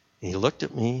 And he looked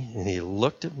at me, and he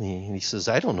looked at me, and he says,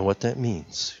 I don't know what that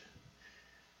means.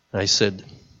 And I said,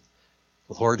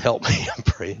 Lord, help me. I'm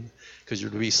praying, because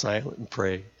you're to be silent and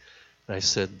pray. And I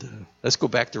said, let's go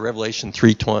back to Revelation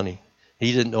 3:20.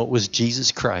 He didn't know it was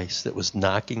Jesus Christ that was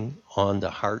knocking on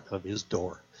the heart of his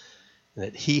door, and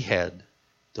that he had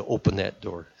to open that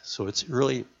door. So it's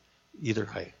really either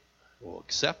I will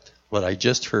accept what I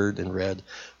just heard and read,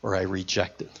 or I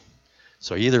reject it.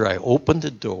 So either I open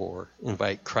the door,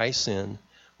 invite Christ in,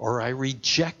 or I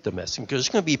reject the message. Because there's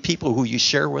going to be people who you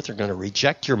share with are going to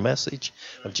reject your message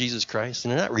of Jesus Christ.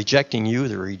 And they're not rejecting you,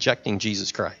 they're rejecting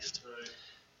Jesus Christ.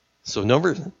 So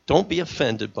don't be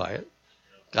offended by it.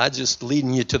 God's just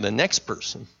leading you to the next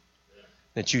person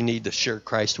that you need to share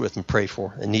Christ with and pray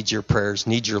for, and needs your prayers,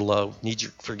 needs your love, needs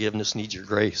your forgiveness, needs your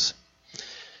grace.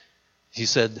 He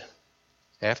said,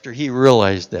 after he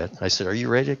realized that, I said, are you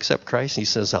ready to accept Christ? He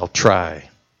says, I'll try.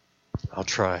 I'll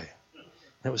try.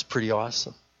 That was pretty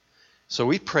awesome. So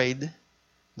we prayed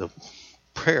the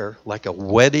prayer like a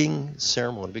wedding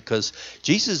ceremony, because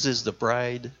Jesus is the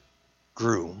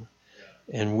bridegroom,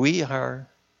 and we are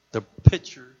the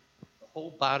picture, the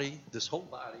whole body, this whole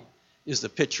body is the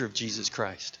picture of Jesus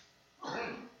Christ.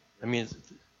 I mean,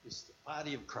 it's the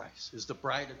body of Christ, is the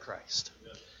bride of Christ.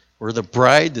 We're the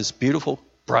bride, this beautiful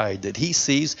bride that he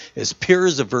sees as pure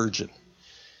as a virgin,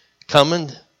 coming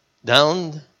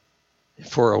down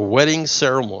for a wedding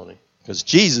ceremony. Because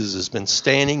Jesus has been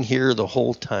standing here the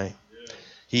whole time.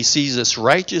 He sees us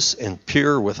righteous and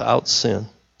pure without sin.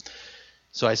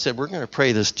 So I said, we're going to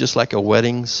pray this just like a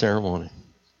wedding ceremony.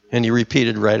 And he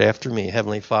repeated right after me,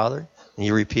 Heavenly Father. And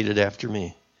he repeated after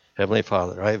me, Heavenly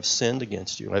Father, I have sinned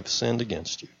against you. I have sinned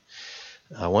against you.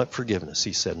 I want forgiveness,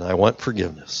 he said. And I want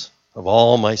forgiveness of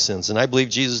all my sins. And I believe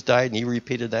Jesus died, and he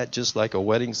repeated that just like a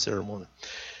wedding ceremony.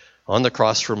 On the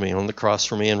cross for me,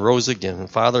 and rose again. And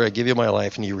Father, I give you my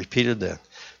life. And he repeated that.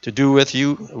 To do with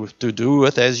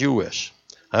as you wish.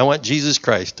 I want Jesus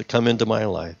Christ to come into my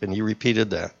life. And he repeated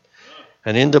that.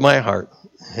 And into my heart.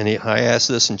 And I asked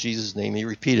this in Jesus' name. He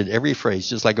repeated every phrase,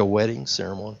 just like a wedding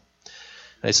ceremony.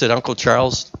 I said, Uncle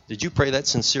Charles, did you pray that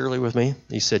sincerely with me?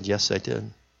 He said, yes, I did.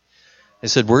 I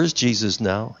said, where's Jesus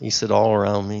now? He said, all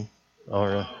around me. All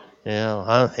around.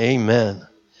 Yeah, amen.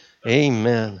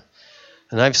 Amen.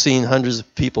 And I've seen hundreds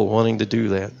of people wanting to do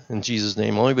that in Jesus'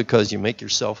 name, only because you make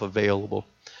yourself available.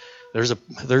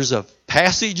 There's a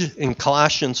passage in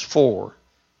Colossians 4.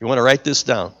 You want to write this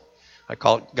down. I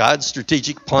call it God's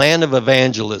strategic plan of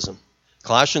evangelism.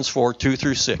 Colossians 4, 2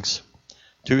 through 6.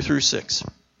 2 through 6.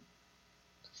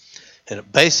 And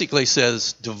it basically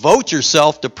says, devote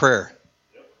yourself to prayer.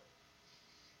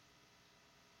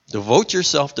 Devote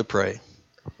yourself to pray.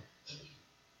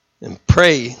 And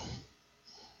pray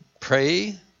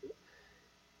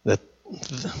that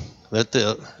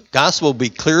the gospel be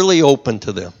clearly open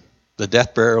to them, the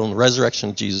death, burial, and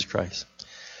resurrection of Jesus Christ.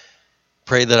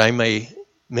 Pray that I may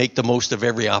make the most of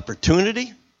every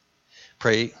opportunity.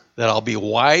 Pray that I'll be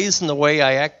wise in the way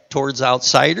I act towards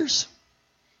outsiders.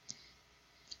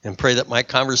 And pray that my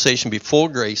conversation be full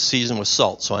of grace, seasoned with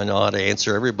salt, so I know how to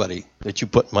answer everybody that you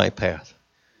put in my path.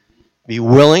 Be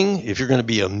willing, if you're going to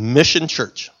be a mission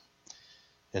church,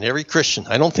 and every Christian,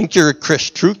 I don't think you're a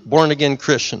true born-again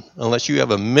Christian unless you have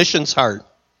a missions heart,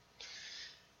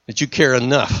 that you care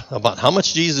enough about how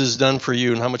much Jesus has done for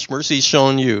you and how much mercy he's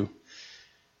shown you,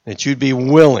 that you'd be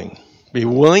willing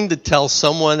to tell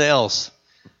someone else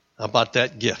about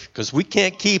that gift. Because we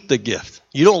can't keep the gift.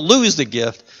 You don't lose the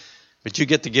gift, but you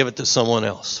get to give it to someone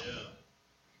else.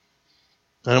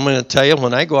 And I'm going to tell you,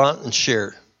 when I go out and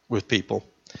share with people,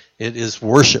 it is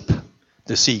worship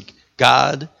to see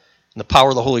God and the power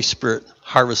of the Holy Spirit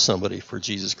harvest somebody for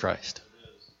Jesus Christ.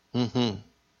 So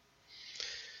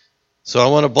I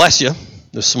want to bless you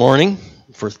this morning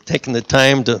for taking the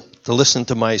time to listen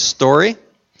to my story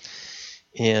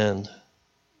and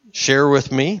share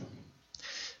with me.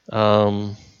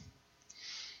 There's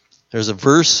a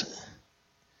verse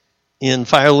in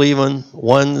Philemon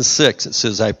 1:6. It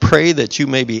says, I pray that you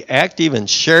may be active in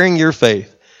sharing your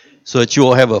faith so that you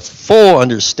will have a full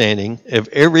understanding of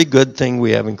every good thing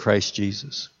we have in Christ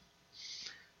Jesus.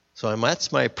 So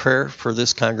that's my prayer for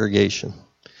this congregation,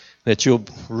 that you'll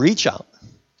reach out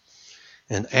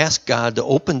and ask God to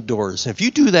open doors. If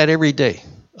you do that every day,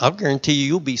 I'll guarantee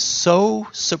you'll be so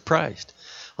surprised.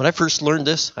 When I first learned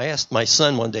this, I asked my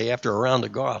son one day after a round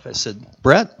of golf, I said,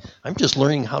 Brett, I'm just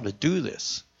learning how to do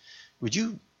this. Would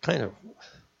you kind of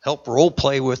help role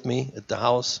play with me at the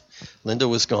house? Linda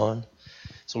was gone.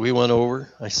 So we went over.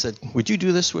 I said, would you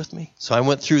do this with me? So I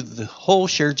went through the whole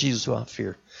Share Jesus Without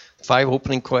Fear. 5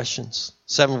 opening questions,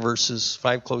 7 verses,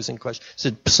 5 closing questions. I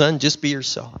said, son, just be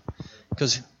yourself.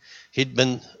 Because he'd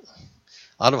been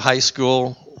out of high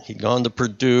school. He'd gone to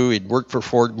Purdue. He'd worked for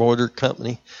Ford Motor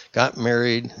Company, got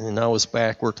married, and now was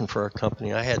back working for our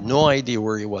company. I had no idea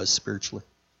where he was spiritually.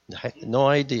 I had no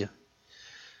idea.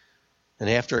 And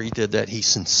after he did that, he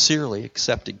sincerely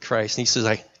accepted Christ. And he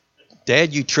says,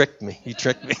 Dad, you tricked me. You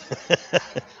tricked me.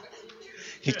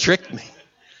 He tricked me.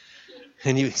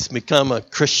 And he's become a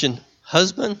Christian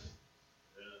husband.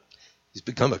 He's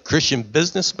become a Christian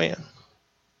businessman.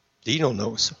 Dino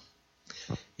knows.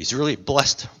 He's really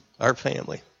blessed our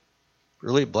family.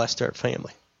 Really blessed our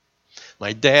family.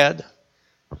 My dad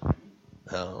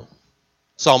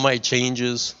saw my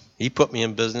changes. He put me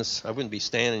in business. I wouldn't be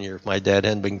standing here if my dad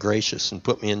hadn't been gracious and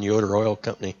put me in Yoder Oil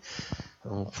Company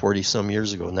 40-some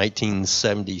years ago,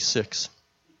 1976.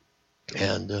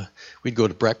 And we'd go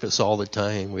to breakfast all the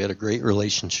time. We had a great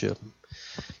relationship.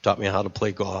 Taught me how to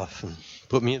play golf and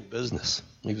put me in business.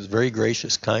 He was very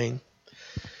gracious, kind.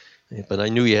 But I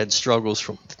knew he had struggles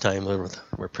from the time of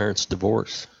our parents'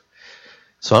 divorce.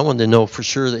 So I wanted to know for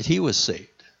sure that he was saved.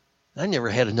 I never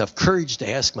had enough courage to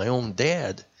ask my own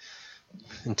dad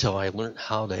until I learned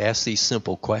how to ask these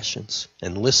simple questions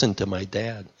and listen to my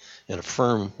dad and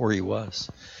affirm where he was.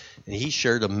 And he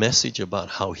shared a message about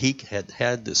how he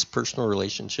had this personal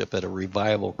relationship at a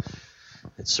revival.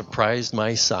 It surprised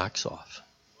my socks off.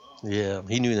 Yeah,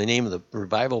 he knew the name of the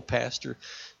revival pastor,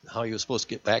 how he was supposed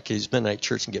to get back to his midnight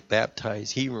church and get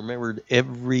baptized. He remembered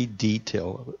every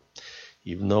detail of it.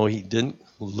 Even though he didn't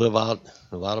live out,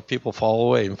 a lot of people fall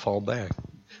away and fall back.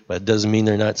 But it doesn't mean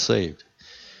they're not saved.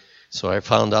 So I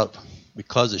found out,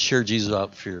 because of Share Jesus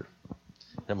Without Fear,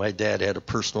 that my dad had a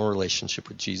personal relationship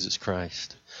with Jesus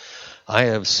Christ. I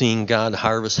have seen God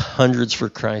harvest hundreds for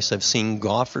Christ. I've seen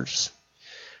golfers.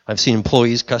 I've seen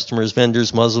employees, customers,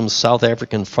 vendors, Muslims, South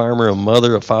African farmer, a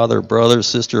mother, a father, a brother, a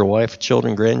sister, a wife,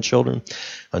 children, grandchildren,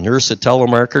 a nurse, a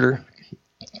telemarketer.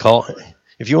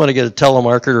 If you want to get a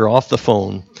telemarketer off the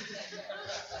phone,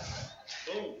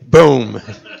 boom.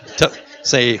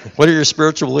 Say, what are your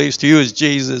spiritual beliefs? To you is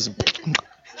Jesus.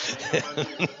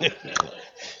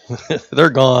 They're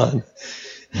gone.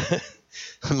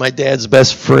 My dad's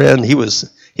best friend,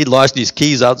 he'd lost his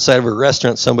keys outside of a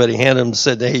restaurant. Somebody handed him and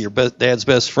said, hey, your dad's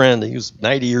best friend. He was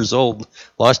 90 years old,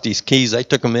 lost his keys. I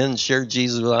took him in and shared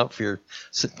Jesus without fear.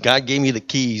 Said, God gave me the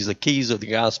keys of the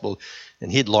gospel.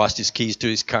 And he'd lost his keys to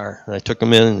his car. And I took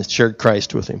him in and shared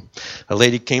Christ with him. A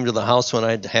lady came to the house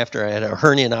after I had a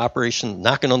hernia operation,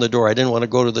 knocking on the door. I didn't want to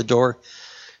go to the door.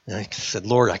 And I said,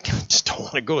 Lord, I just don't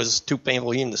want to go. It's too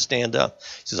painful even to stand up.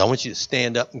 He says, I want you to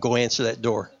stand up and go answer that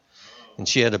door. And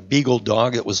she had a beagle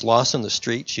dog that was lost on the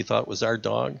street. She thought it was our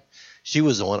dog. She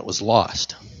was the one that was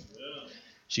lost.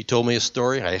 She told me a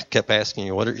story. I kept asking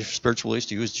her, what are your spiritual beliefs?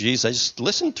 To use Jesus. I just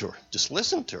listened to her.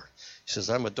 She says,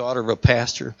 I'm a daughter of a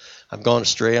pastor. I've gone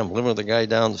astray. I'm living with a guy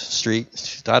down the street.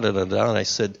 And I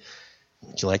said,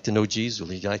 would you like to know Jesus?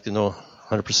 Would you like to know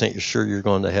 100% you're sure you're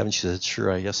going to heaven? She said,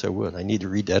 sure, yes, I would. I need to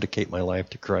rededicate my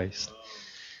life to Christ.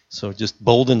 So just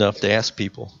bold enough to ask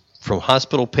people. From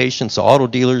hospital patients, auto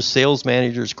dealers, sales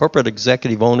managers, corporate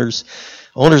executive owners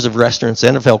of restaurants,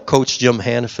 NFL coach Jim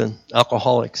Hanifin,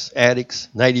 alcoholics, addicts,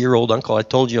 90-year-old uncle I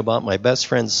told you about, my best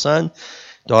friend's son,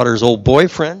 daughter's old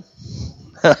boyfriend,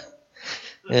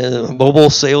 and a mobile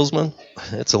salesman.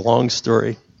 It's a long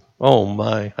story. Oh,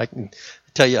 my. I can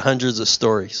tell you hundreds of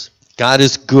stories. God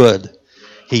is good.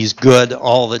 He's good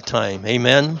all the time.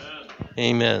 Amen?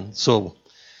 Amen. So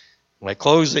my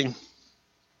closing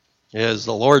is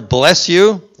the Lord bless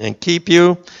you and keep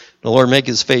you. The Lord make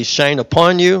his face shine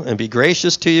upon you and be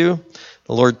gracious to you.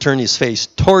 The Lord turn his face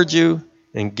towards you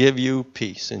and give you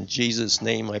peace. In Jesus'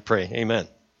 name I pray. Amen.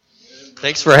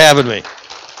 Thanks for having me.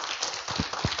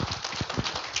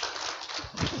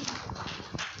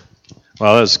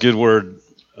 Wow, that's a good word,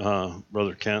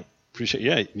 Brother Kent. Appreciate it.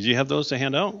 Yeah, do you have those to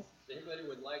hand out? If anybody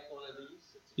would like one of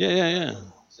these, Yeah.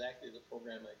 Exactly the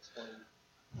program I explained.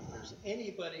 If there's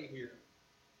anybody here,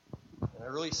 and I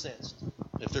really sensed,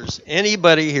 if there's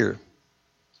anybody here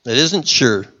that isn't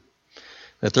sure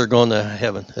that they're going to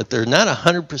heaven, that they're not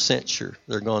 100% sure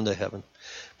they're going to heaven,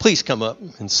 please come up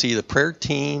and see the prayer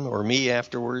team or me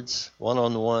afterwards,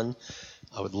 one-on-one.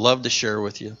 I would love to share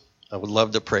with you. I would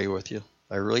love to pray with you.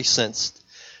 I really sensed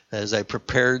as I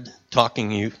prepared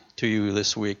talking to you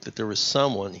this week that there was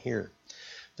someone here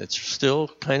that's still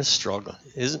kind of struggling,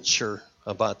 isn't sure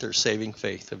about their saving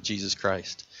faith of Jesus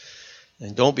Christ.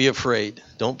 And don't be afraid.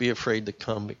 Don't be afraid to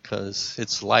come, because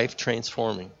it's life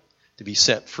transforming to be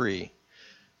set free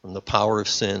from the power of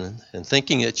sin and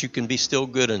thinking that you can be still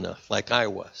good enough like I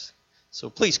was. So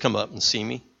please come up and see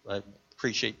me. I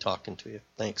appreciate talking to you.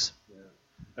 Thanks.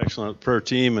 Excellent. Prayer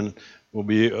team and will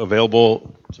be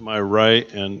available to my right.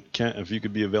 And Kent, if you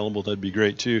could be available, that'd be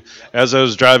great too. As I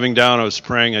was driving down, I was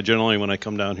praying. I generally, when I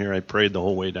come down here, I prayed the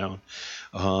whole way down.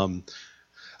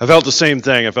 I felt the same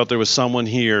thing. I felt there was someone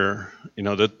here,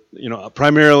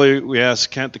 primarily we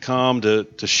asked Kent to come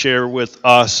to share with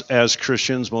us as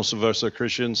Christians. Most of us are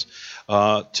Christians,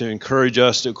 to encourage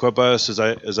us, to equip us.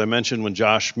 As I mentioned when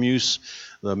Josh Muse,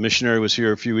 the missionary, was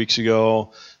here a few weeks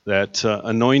ago, that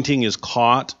anointing is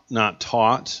caught, not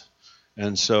taught.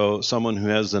 And so someone who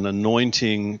has an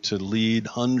anointing to lead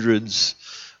hundreds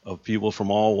of people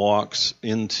from all walks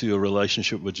into a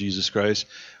relationship with Jesus Christ,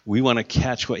 we want to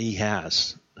catch what he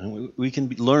has. And we can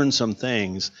learn some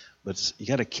things, but you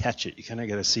got to catch it. You kind of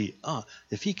got to see,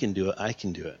 if he can do it, I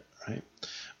can do it, right?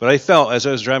 But I felt as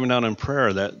I was driving down in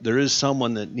prayer that there is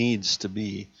someone that needs to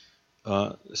be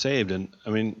saved. And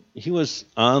I mean, he was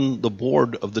on the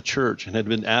board of the church and had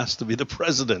been asked to be the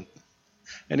president,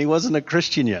 and he wasn't a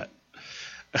Christian yet.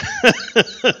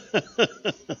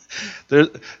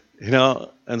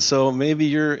 And so maybe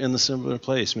you're in the similar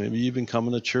place. Maybe you've been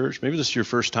coming to church. Maybe this is your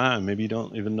first time. Maybe you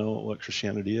don't even know what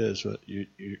Christianity is, but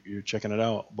you're checking it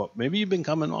out. But maybe you've been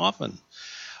coming often.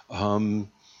 And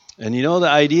the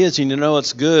idea is,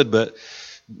 it's good, but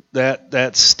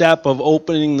that step of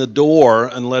opening the door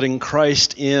and letting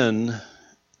Christ in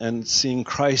and seeing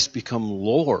Christ become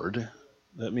Lord,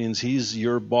 that means he's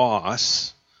your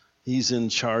boss. He's in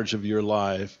charge of your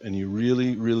life, and you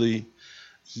really, really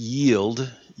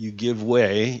yield, you give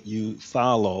way, you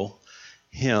follow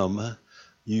him.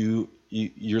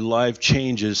 Your life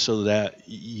changes so that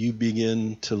you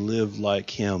begin to live like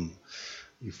him.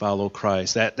 You follow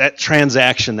Christ. That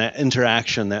transaction, that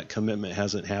interaction, that commitment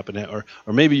hasn't happened yet. Or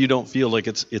maybe you don't feel like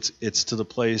it's to the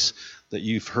place that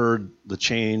you've heard the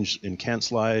change in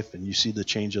Kent's life and you see the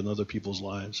change in other people's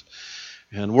lives.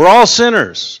 And we're all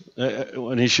sinners.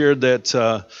 When he shared that,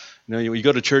 you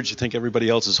go to church, you think everybody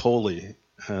else is holy.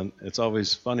 And it's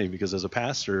always funny because as a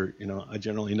pastor, I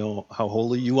generally know how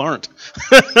holy you aren't.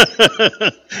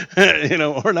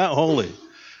 We're not holy.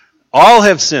 All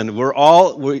have sinned.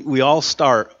 We all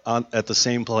start at the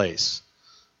same place.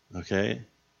 Okay?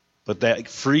 But that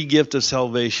free gift of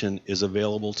salvation is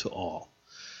available to all.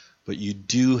 But you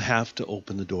do have to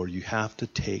open the door. You have to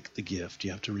take the gift.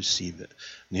 You have to receive it.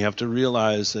 And you have to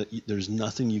realize that there's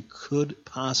nothing you could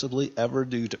possibly ever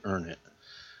do to earn it.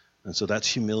 And so that's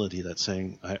humility. That's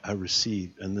saying, I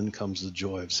receive. And then comes the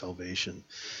joy of salvation.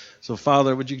 So,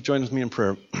 Father, would you join with me in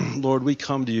prayer? Lord, we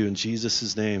come to you in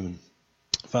Jesus' name.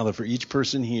 Father, for each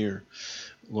person here,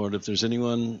 Lord, if there's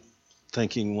anyone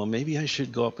thinking, well, maybe I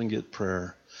should go up and get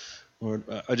prayer, Lord,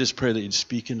 I just pray that you'd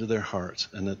speak into their hearts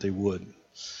and that they would.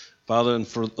 Father, and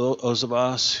for those of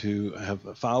us who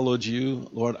have followed you,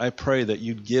 Lord, I pray that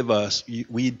you'd give us,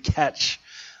 we'd catch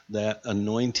that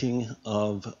anointing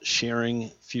of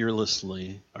sharing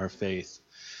fearlessly our faith,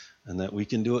 and that we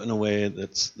can do it in a way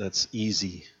that's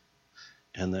easy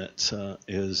and that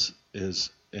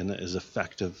is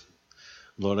effective.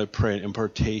 Lord, I pray an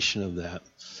impartation of that.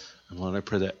 And Lord, I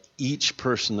pray that each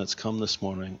person that's come this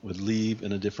morning would leave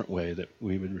in a different way, that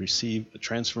we would receive a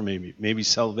transformation, maybe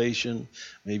salvation,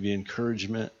 maybe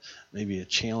encouragement, maybe a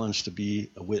challenge to be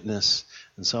a witness.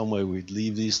 In some way, we'd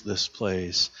leave this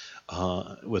place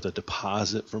with a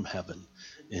deposit from heaven.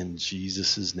 In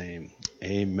Jesus' name,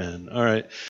 amen. All right.